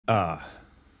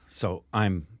So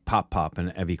I'm Pop,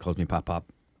 and Evie calls me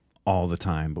Pop all the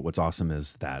time. But what's awesome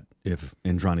is that if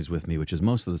Indrani's with me, which is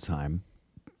most of the time,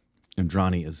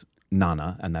 Indrani is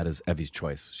Nana, and that is Evie's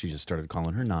choice. She just started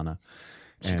calling her Nana.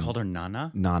 She called her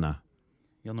Nana? Nana.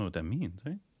 You'll know what that means,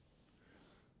 right?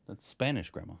 That's Spanish,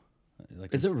 Grandma.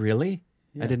 Like Is it really?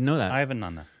 Yeah. I didn't know that. I have a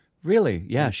Nana. Really?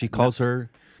 Yeah, she calls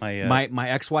her... My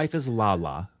ex-wife is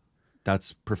Lala.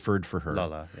 That's preferred for her.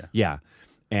 Lala, yeah. Yeah.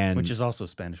 And which is also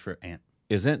Spanish for aunt.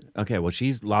 Is it? Okay, well,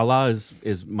 Lala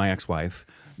is my ex-wife.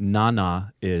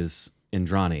 Nana is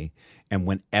Indrani. And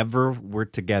whenever we're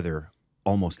together,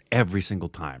 almost every single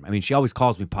time. I mean, she always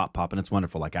calls me Pop, and it's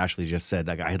wonderful. Like Ashley just said,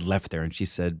 like I had left there, and she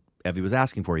said, Evie was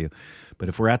asking for you. But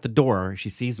if we're at the door, she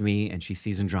sees me, and she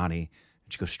sees Indrani, and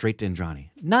she goes straight to Indrani.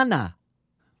 Nana!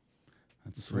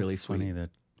 That's so really funny sweet.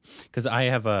 Because I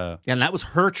have a... Yeah, and that was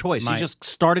her choice. She just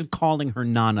started calling her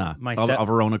Nana of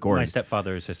her own accord. My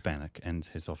stepfather is Hispanic, and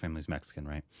his whole family's Mexican,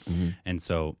 right? Mm-hmm. And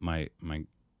so I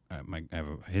have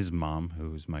his mom,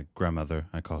 who's my grandmother.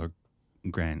 I call her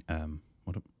Why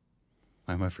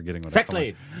am I forgetting what Sex I call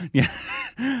slave.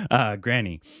 her? Yeah,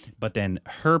 Granny. But then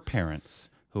her parents,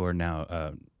 who are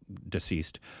now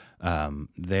deceased,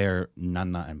 they're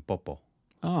Nana and Popo,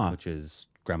 which is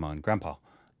grandma and grandpa.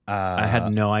 I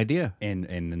had no idea. And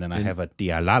then I have a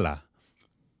Tia Lala.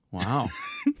 Wow.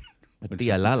 A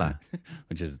Tia Lala.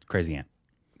 Which is crazy aunt.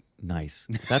 Nice.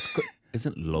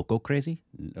 Isn't loco crazy?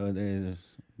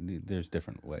 There's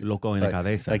different ways. Loco en la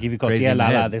cabeza. Like if you call crazy Tia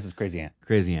Lala, this is crazy aunt.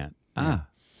 Crazy aunt. All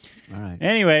right.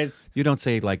 Anyways. You don't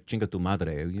say like chinga tu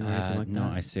madre. You know anything like no,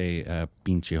 that? I say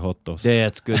pinche jotos. Yeah,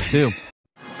 that's good too.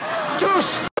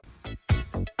 Juice!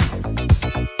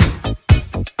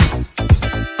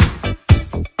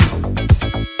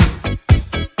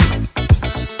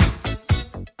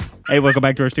 Hey, welcome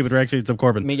back to our Stupid Reactions of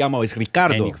Korbin. Me llamo es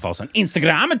Ricardo. And you can follow us on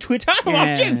Instagram and Twitter for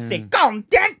more juicy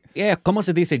content. Yeah, ¿cómo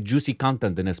se dice juicy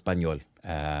content en español?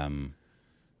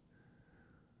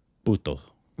 Puto.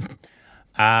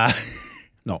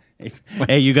 No.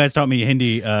 Hey, you guys taught me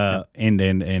Hindi and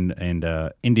Indian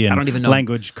I don't even know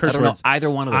language curse I don't words. know either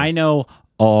one of those. I know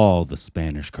all the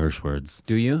Spanish curse words.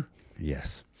 Do you?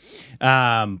 Yes.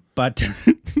 But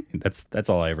that's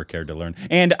all I ever cared to learn.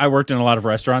 And I worked in a lot of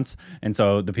restaurants, and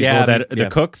so the people the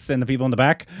cooks and the people in the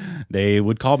back, they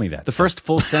would call me that. The first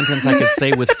full sentence I could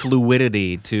say with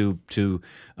fluidity to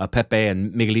Pepe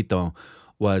and Miguelito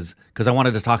was because I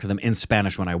wanted to talk to them in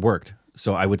Spanish when I worked.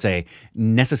 So I would say,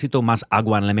 necesito más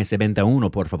agua en la mesa 21,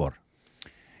 por favor.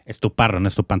 Es tu parra, no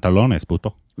es tu pantalones,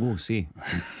 puto. Sí.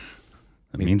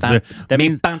 That means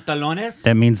pantalones.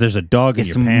 That means there's a dog in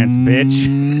your pants, bitch.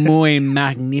 Muy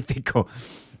magnífico.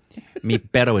 Mi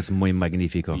perro es muy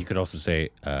magnífico. You could also say,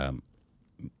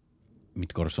 mi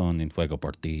corazón en fuego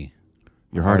por ti.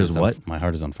 Your heart is what? My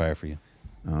heart is on fire for you.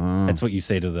 Oh. That's what you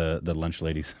say to the lunch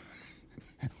ladies.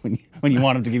 when you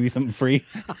want them to give you something free.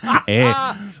 Hey,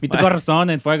 mi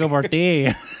corazón en fuego por ti.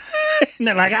 And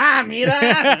they're like,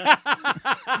 mira.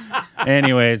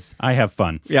 Anyways, I have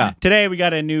fun. Yeah. Today we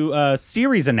got a new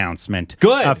series announcement.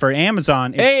 Good. For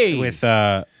Amazon. It's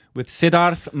with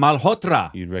Sidharth Malhotra.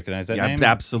 You'd recognize that Yeah, name?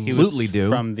 absolutely do.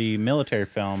 From the military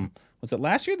film. Was it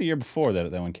last year or the year before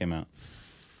that one came out?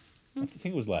 I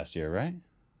think it was last year, right?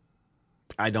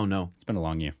 I don't know. It's been a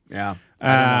long year. Yeah.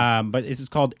 But this is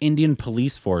called Indian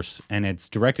Police Force, and it's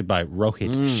directed by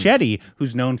ROHIT Shetty,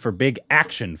 who's known for big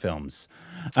action films.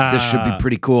 This should be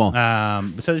pretty cool.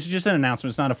 So this is just an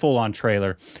announcement. It's not a full-on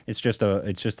trailer. It's just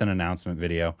an announcement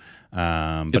video.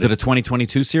 Is it a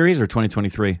 2022 series or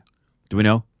 2023? Do we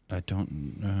know? I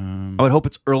don't. I would hope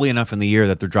it's early enough in the year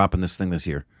that they're dropping this thing this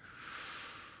year.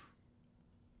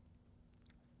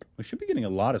 We should be getting a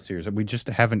lot of series. We just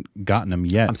haven't gotten them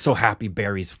yet. I'm so happy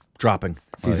Barry's dropping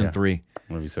season 3. I'm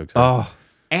gonna be so excited. Oh,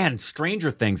 and Stranger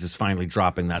Things is finally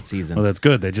dropping that season. Well, that's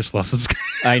good. They just lost subscribers.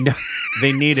 I know.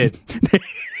 They need it.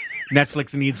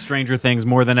 Netflix needs Stranger Things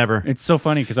more than ever. It's so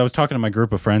funny because I was talking to my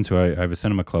group of friends who I have a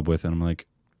cinema club with, and I'm like,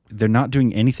 they're not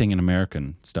doing anything in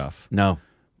American stuff. No.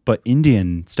 But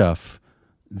Indian stuff,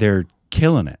 they're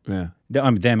killing it. Yeah.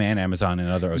 Them and Amazon and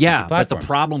other yeah, platforms. but the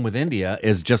problem with India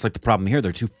is just like the problem here.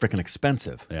 They're too freaking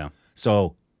expensive. Yeah.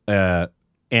 So, and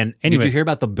anyway, did you hear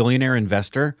about the billionaire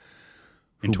investor?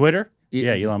 In Twitter?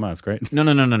 Yeah, Elon Musk, right? No,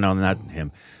 not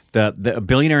him. The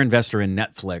billionaire investor in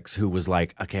Netflix who was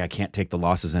like, okay, I can't take the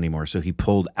losses anymore. So he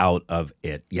pulled out of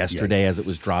it yesterday as it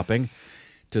was dropping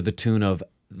to the tune of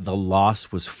the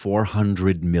loss was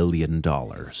 $400 million.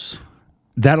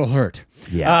 That'll hurt.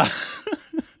 Yeah.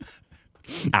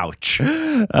 Ouch.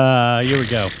 Here we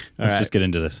go. Let's just get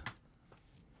into this.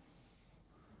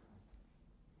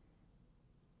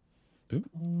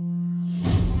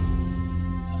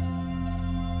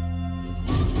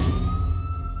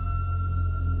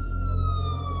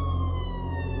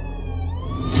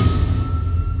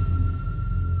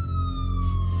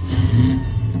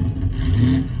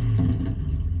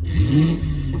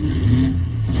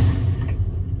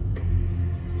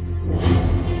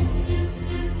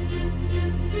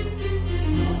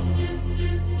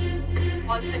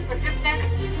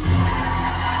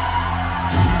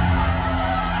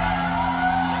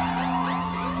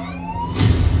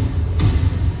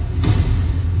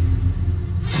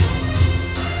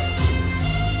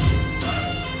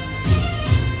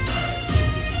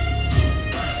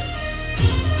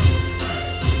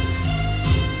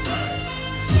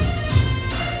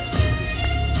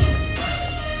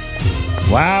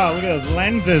 Wow, look at those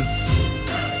lenses.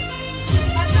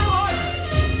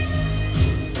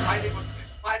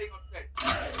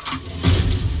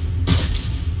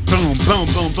 Boom, boom,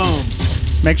 boom, boom.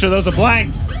 Make sure those are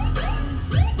blanks.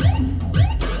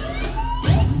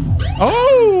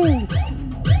 Oh!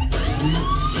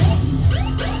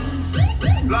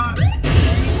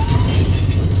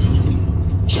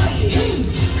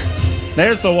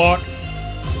 There's the walk.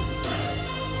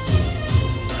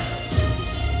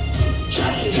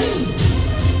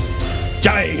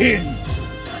 Jai Hind.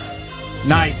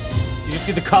 Nice. Did you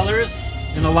see the colors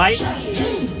in the light?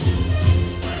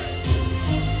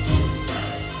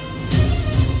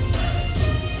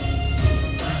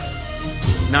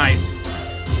 Nice.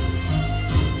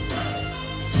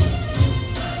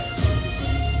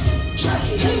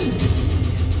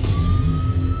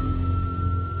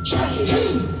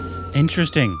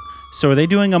 Interesting. So are they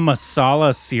doing a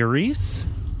masala series?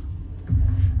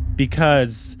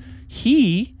 Because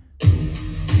he,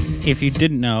 if you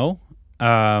didn't know,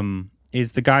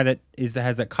 is the guy that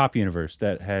has that cop universe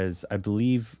that has, I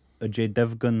believe, Ajay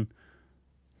Devgan,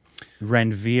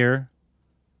 Ranveer,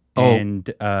 and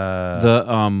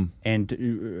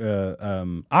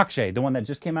Akshay, the one that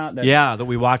just came out. That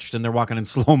we watched, and they're walking in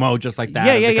slow mo just like that.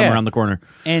 As they come around the corner.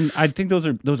 And I think those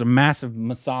are massive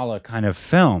masala kind of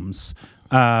films.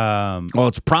 Well,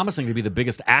 it's promising to be the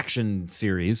biggest action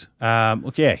series.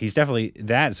 Yeah, he's definitely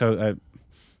that. So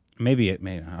maybe it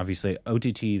may. Obviously,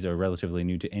 OTTs are relatively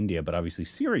new to India, but obviously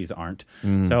series aren't.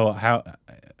 So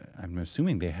I'm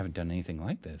assuming they haven't done anything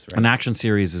like this, right? An action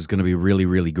series is going to be really,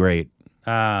 really great.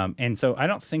 And so I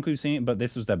don't think we've seen it, but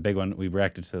this was that big one. We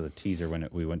reacted to the teaser when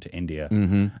we went to India.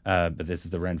 But this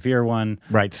is the Ranveer one.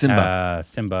 Right, Simba.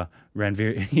 Simba.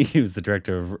 Ranveer, he was the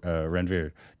director of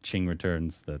Ranveer. Ching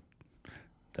Returns, that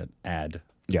ad.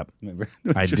 Yep. Remember?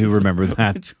 I do remember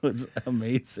that. Which was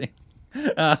amazing.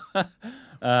 But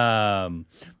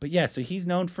yeah, so he's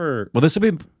known for... Well, this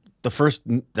will be the first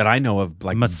that I know of,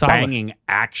 like, masala. banging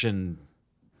action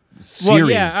series. Well,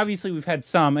 yeah, obviously we've had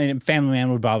some, and Family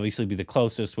Man would obviously be the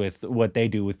closest with what they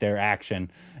do with their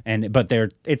action, but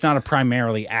it's not a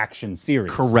primarily action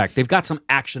series. Correct. They've got some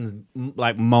action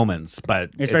like moments,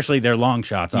 but especially their long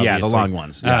shots. Obviously. Yeah, the long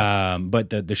ones. Yeah. But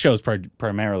the show's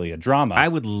primarily a drama. I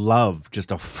would love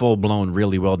just a full blown,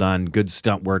 really well done, good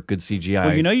stunt work, good CGI.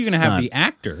 Well, you're going to have the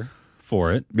actor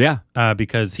for it. Yeah,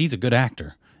 because he's a good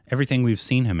actor. Everything we've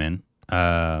seen him in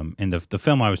the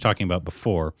film I was talking about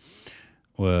before.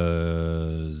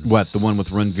 Was what, the one with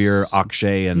Ranveer,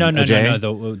 Akshay, and no, Ajay?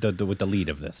 the with the lead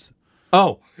of this.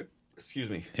 Oh, excuse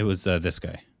me. It was this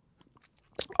guy.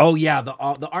 Oh yeah, the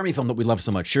army film that we love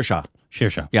so much, Shershaw.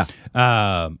 Yeah.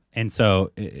 And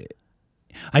so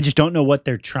I just don't know what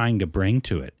they're trying to bring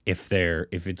to it. If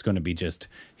it's going to be just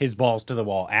his balls to the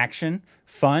wall action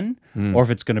fun, or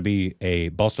if it's going to be a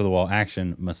balls to the wall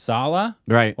action masala,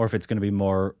 right? Or if it's going to be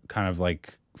more kind of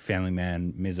like Family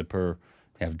Man, Mizapur.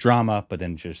 Have drama, but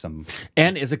then just some.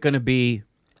 And is it going to be?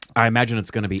 I imagine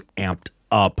it's going to be amped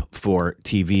up for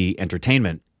TV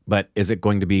entertainment. But is it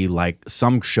going to be like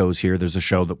some shows here? There's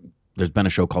been a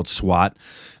show called SWAT,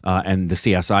 and the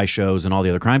CSI shows and all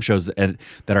the other crime shows that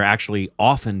are actually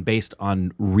often based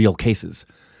on real cases.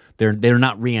 They're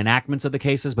not reenactments of the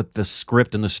cases, but the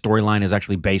script and the storyline is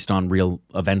actually based on real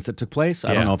events that took place.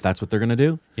 I don't know if that's what they're going to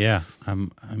do. Yeah,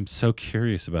 I'm so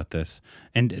curious about this.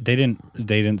 And they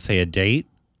didn't say a date,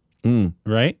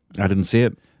 right? I didn't see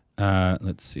it.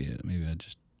 Let's see it. Maybe I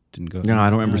just didn't go. No, I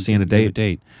don't remember seeing a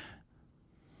date.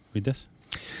 Read this.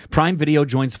 Prime Video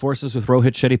joins forces with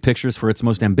Rohit Shetty Pictures for its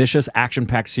most ambitious,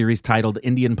 action-packed series titled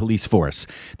Indian Police Force.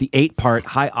 The 8-part,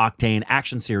 high-octane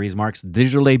action series marks the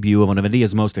digital debut of one of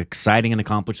India's most exciting and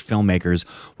accomplished filmmakers,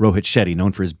 Rohit Shetty,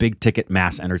 known for his big-ticket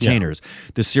mass entertainers.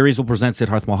 Yeah. The series will present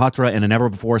Sidharth Malhotra in a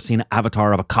never-before-seen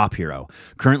avatar of a cop hero.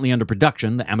 Currently under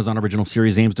production, the Amazon original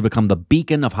series aims to become the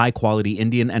beacon of high-quality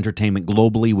Indian entertainment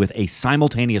globally with a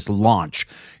simultaneous launch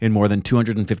in more than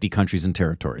 250 countries and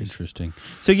territories. Interesting.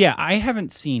 So, yeah, I haven't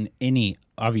seen any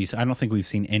obvious. I don't think we've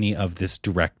seen any of this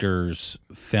director's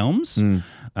films.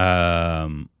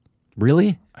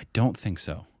 Really? I don't think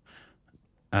so.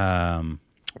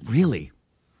 Really?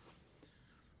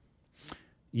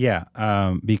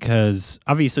 Yeah, because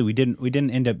obviously we didn't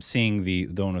end up seeing the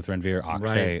one with Ranveer,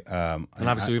 Akshay, right. And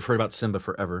obviously we've heard about Simba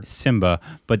forever.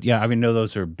 But yeah, I mean, no,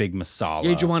 those are big masala.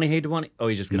 Hey, Jawani. Oh,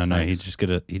 he just gets no. He just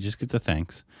gets a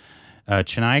thanks.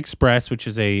 Chennai Express, which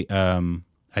is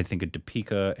I think a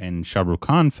Deepika and Shah Rukh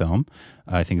Khan film.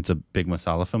 I think it's a big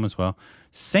masala film as well.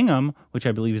 Singham, which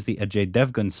I believe is the Ajay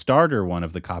Devgan starter one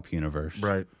of the cop universe.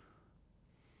 Right.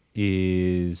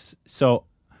 Let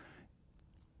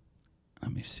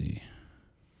me see.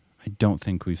 I don't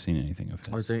think we've seen anything of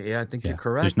his. I think you're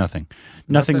correct. There's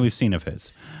nothing we've seen of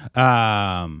his.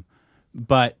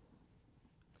 But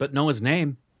know his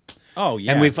name. oh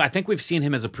yeah, And I think we've seen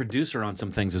him as a producer on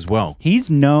some things as well. he's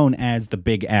known as the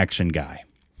big action guy,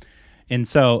 and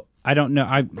so I don't know.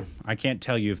 I can't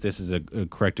tell you if this is a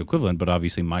correct equivalent, but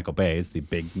obviously Michael Bay is the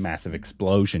big, massive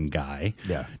explosion guy.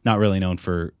 Yeah. Not really known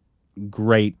for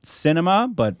great cinema,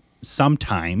 but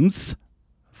sometimes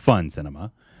fun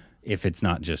cinema. If it's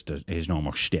not just his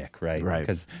normal shtick, right? Right.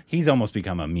 Because he's almost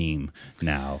become a meme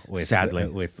now. Sadly.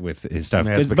 with his stuff.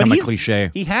 Yeah, it's But become a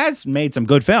cliche. He has made some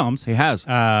good films. He has.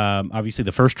 Obviously,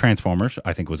 the first Transformers,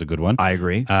 I think, was a good one. I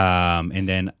agree. And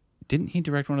then, didn't he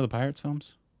direct one of the Pirates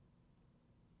films?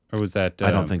 Or was that?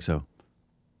 I don't think so.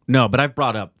 No, but I've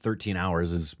brought up 13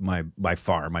 Hours as by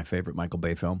far my favorite Michael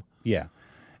Bay film. Yeah.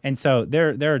 And so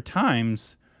there are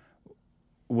times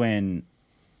when,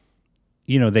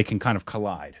 they can kind of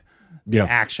collide. Yeah.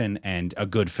 Action and a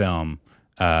good film.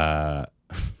 That's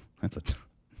a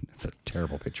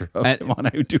terrible picture of him on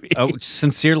IMDb. Oh,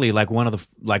 sincerely, like one of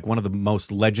the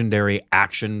most legendary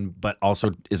action, but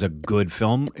also is a good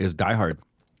film is Die Hard.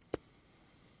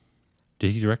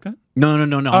 Did he direct that? No.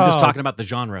 I'm just talking about the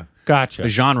genre. Gotcha. The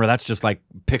genre, that's just like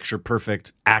picture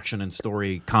perfect action and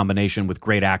story combination with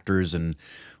great actors and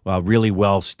really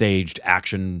well staged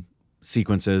action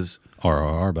sequences.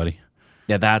 RRR, buddy.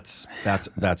 Yeah, that's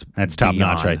top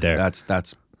notch right there.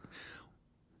 That's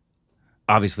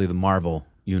obviously the Marvel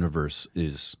universe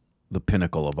is the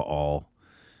pinnacle of all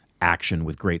action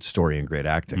with great story and great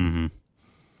acting. Mm-hmm.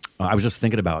 I was just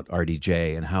thinking about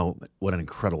RDJ and what an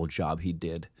incredible job he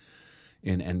did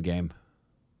in Endgame.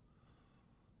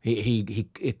 He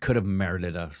could have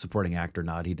merited a supporting actor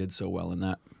nod. He did so well in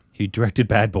that. He directed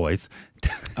Bad Boys,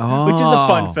 which is a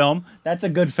fun film. That's a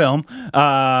good film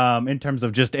in terms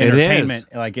of just entertainment.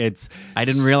 Like I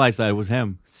didn't realize that it was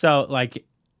him. So like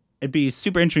it'd be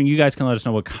super interesting. You guys can let us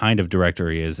know what kind of director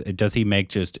he is. Does he make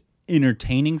just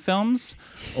entertaining films,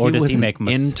 or does he make an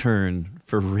intern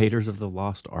for Raiders of the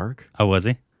Lost Ark? Oh, was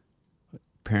he?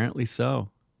 Apparently so.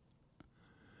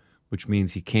 Which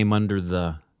means he came under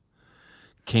the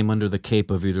cape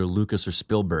of either Lucas or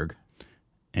Spielberg.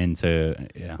 And so,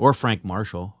 yeah. Or Frank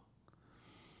Marshall.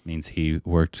 Means he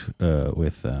worked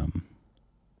with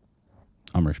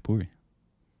Amrish Puri.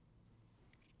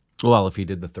 Well, if he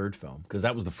did the third film, because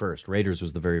that was the first. Raiders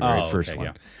was the very, very first one.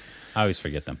 Yeah. I always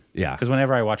forget them. Yeah. Because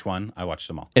whenever I watch one, I watch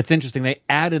them all. It's interesting. They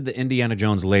added the Indiana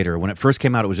Jones later. When it first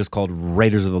came out, it was just called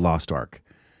Raiders of the Lost Ark.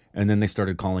 And then they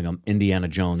started calling them Indiana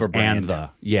Jones and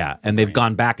they've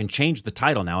gone back and changed the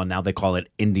title now, and now they call it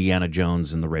Indiana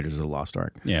Jones and the Raiders of the Lost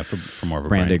Ark. Yeah, for more of a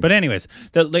branding. branding. But anyways,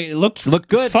 it looked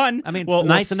good, fun. I mean,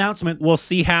 nice announcement. We'll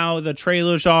see how the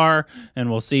trailers are, and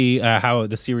we'll see how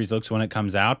the series looks when it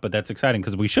comes out. But that's exciting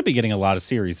because we should be getting a lot of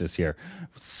series this year.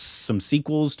 Some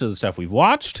sequels to the stuff we've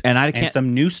watched, and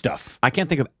some new stuff. I can't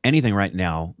think of anything right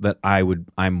now that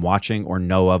I'm watching or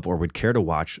know of or would care to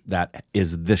watch that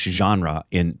is this genre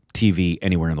in TV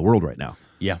anywhere in the world right now.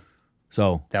 Yeah.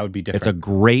 So that would be different. It's a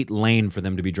great lane for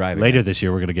them to be driving. Later this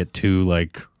year, we're going to get 2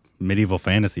 like medieval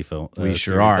fantasy films. We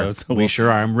sure are. So we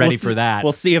sure are. I'm ready for that.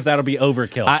 We'll see if that'll be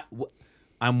overkill.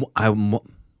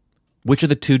 Which of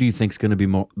the 2 do you think is going to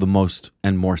be the most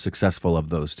and more successful of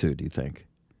those 2? Do you think?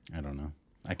 I don't know.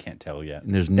 I can't tell yet.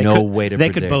 And there's no way to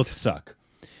predict. They could both suck.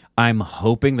 I'm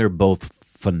hoping they're both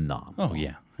phenomenal. Oh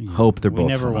yeah. Hope they're both. We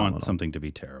never phenomenal. Want something to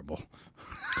be terrible.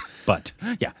 But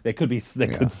yeah, they could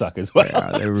suck as well.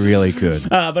 Yeah, they really could.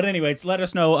 But anyways, let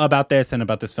us know about this and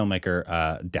about this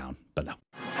filmmaker down below.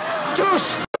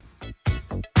 Juice!